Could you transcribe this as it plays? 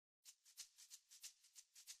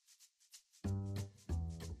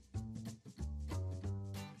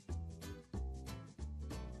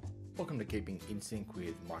Welcome to Keeping in Sync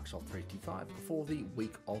with Microsoft 365 for the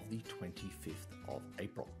week of the 25th of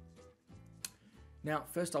April. Now,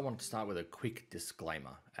 first I want to start with a quick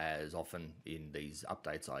disclaimer. As often in these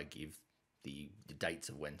updates, I give the dates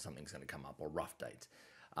of when something's going to come up, or rough dates.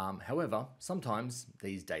 However, sometimes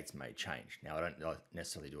these dates may change. Now, I don't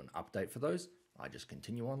necessarily do an update for those. I just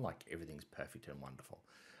continue on like everything's perfect and wonderful.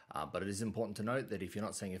 But it is important to note that if you're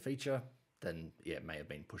not seeing a feature, then yeah, it may have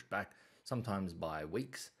been pushed back, sometimes by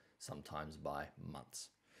weeks, sometimes by months.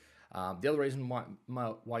 The other reason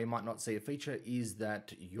why you might not see a feature is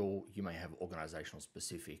that you may have organizational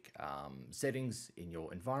specific settings in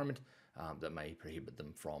your environment that may prohibit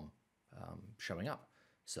them from showing up.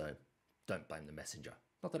 So don't blame the messenger.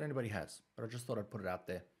 Not that anybody has, but I just thought I'd put it out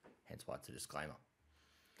there, hence why it's a disclaimer.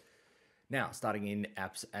 Now, starting in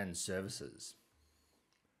apps and services.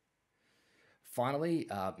 Finally,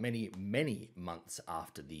 many months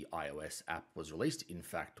after the iOS app was released, in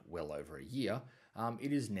fact, well over a year,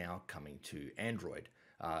 it is now coming to Android.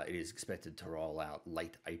 It is expected to roll out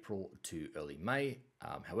late April to early May.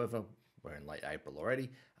 However, we're in late April already,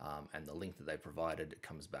 and the link that they provided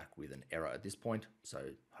comes back with an error at this point. So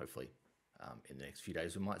hopefully in the next few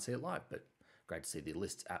days we might see it live, but great to see the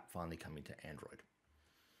Lists app finally coming to Android.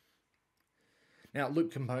 Now,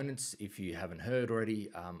 Loop components, if you haven't heard already,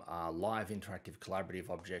 are live interactive collaborative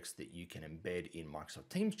objects that you can embed in Microsoft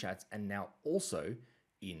Teams chats and now also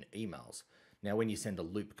in emails. Now, when you send a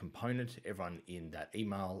Loop component, everyone in that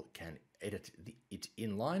email can edit it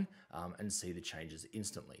inline and see the changes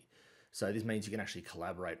instantly. So this means you can actually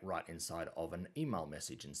collaborate right inside of an email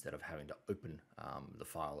message instead of having to open the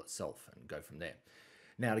file itself and go from there.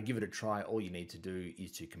 Now, to give it a try, all you need to do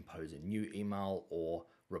is to compose a new email or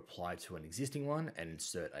reply to an existing one and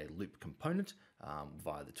insert a Loop component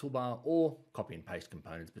via the toolbar, or copy and paste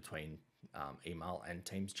components between email and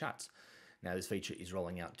Teams chats. Now, this feature is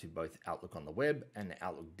rolling out to both Outlook on the web and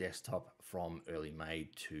Outlook desktop from early May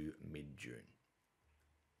to mid-June.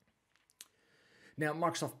 Now,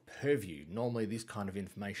 Microsoft Purview, normally this kind of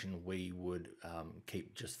information we would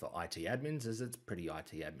keep just for IT admins, as it's pretty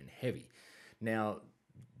IT admin heavy. Now,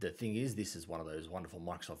 the thing is, this is one of those wonderful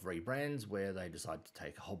Microsoft rebrands where they decide to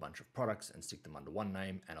take a whole bunch of products and stick them under one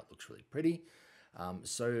name, and it looks really pretty.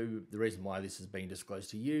 So the reason why this is being disclosed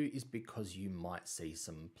to you is because you might see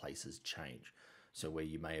some places change. So where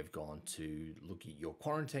you may have gone to look at your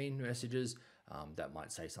quarantine messages, that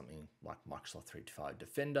might say something like Microsoft 365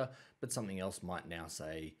 Defender, but something else might now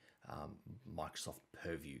say Microsoft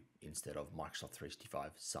Purview instead of Microsoft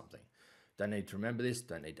 365 something. Don't need to remember this,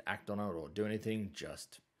 don't need to act on it or do anything,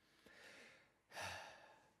 just...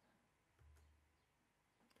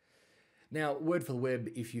 Now, Word for the Web,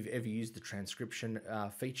 if you've ever used the transcription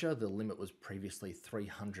feature, the limit was previously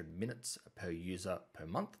 300 minutes per user per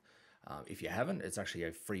month. If you haven't, it's actually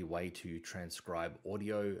a free way to transcribe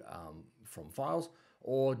audio from files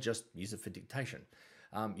or just use it for dictation.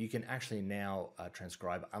 You can actually now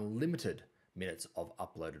transcribe unlimited minutes of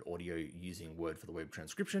uploaded audio using Word for the Web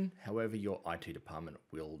transcription. However, your IT department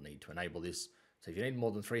will need to enable this. So if you need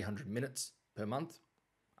more than 300 minutes per month,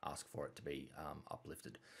 ask for it to be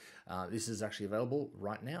uplifted. This is actually available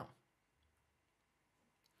right now.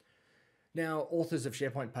 Now, authors of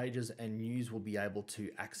SharePoint pages and news will be able to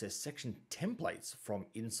access section templates from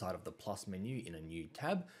inside of the plus menu in a new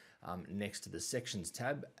tab next to the sections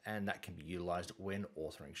tab, and that can be utilized when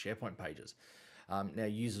authoring SharePoint pages. Now,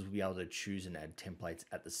 users will be able to choose and add templates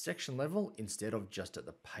at the section level instead of just at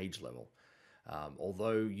the page level.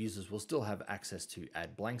 Although users will still have access to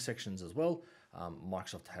add blank sections as well,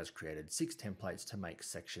 Microsoft has created 6 templates to make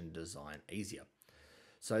section design easier.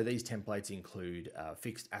 So these templates include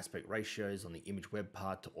fixed aspect ratios on the image web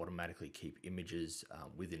part to automatically keep images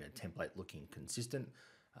within a template looking consistent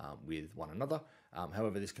with one another.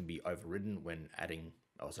 However, this can be overridden when editing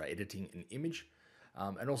an image.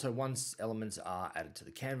 And also, once elements are added to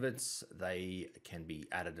the canvas, they can be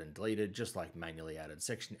added and deleted just like manually added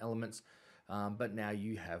section elements. But now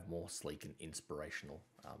you have more sleek and inspirational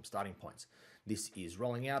starting points. This is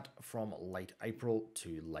rolling out from late April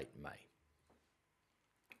to late May.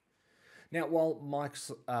 Now, while My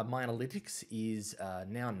Analytics is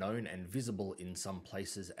now known and visible in some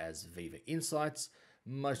places as Viva Insights,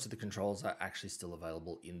 most of the controls are actually still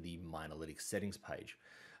available in the My Analytics settings page.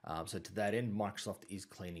 So to that end, Microsoft is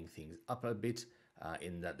cleaning things up a bit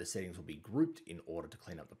in that the settings will be grouped in order to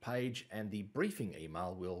clean up the page, and the briefing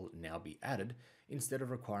email will now be added instead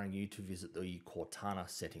of requiring you to visit the Cortana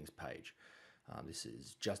settings page. This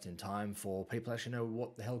is just in time for people actually know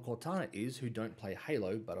what the hell Cortana is who don't play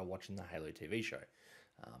Halo but are watching the Halo TV show.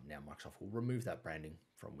 Now Microsoft will remove that branding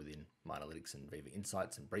from within My Analytics and Viva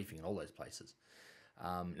Insights and Briefing and all those places.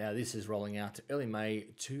 Now this is rolling out early May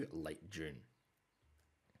to late June.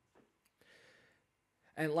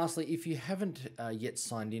 And lastly, if you haven't yet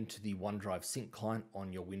signed into the OneDrive Sync client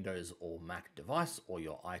on your Windows or Mac device, or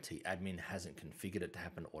your IT admin hasn't configured it to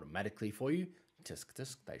happen automatically for you,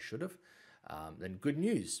 tisk, they should have, then good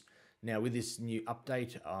news. Now with this new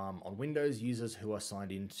update on Windows, users who are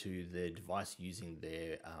signed into their device using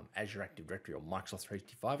their Azure Active Directory or Microsoft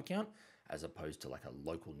 365 account, as opposed to like a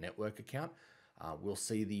local network account, we'll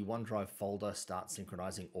see the OneDrive folder start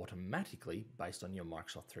synchronizing automatically based on your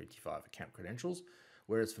Microsoft 365 account credentials.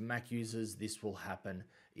 Whereas for Mac users, this will happen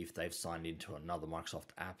if they've signed into another Microsoft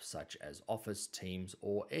app such as Office, Teams,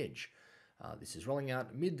 or Edge. This is rolling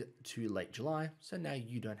out mid to late July, so now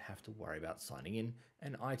you don't have to worry about signing in,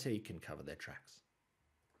 and IT can cover their tracks.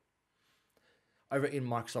 Over in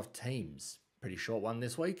Microsoft Teams, pretty short one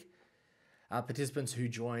this week. Participants who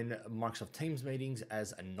join Microsoft Teams meetings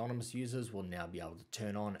as anonymous users will now be able to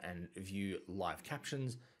turn on and view live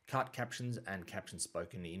captions, cut captions, and captions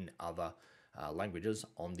spoken in other languages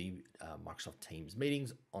on the Microsoft Teams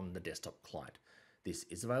meetings on the desktop client. This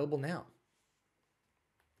is available now.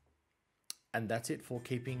 And that's it for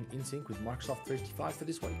keeping in sync with Microsoft 365 for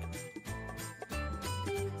this week.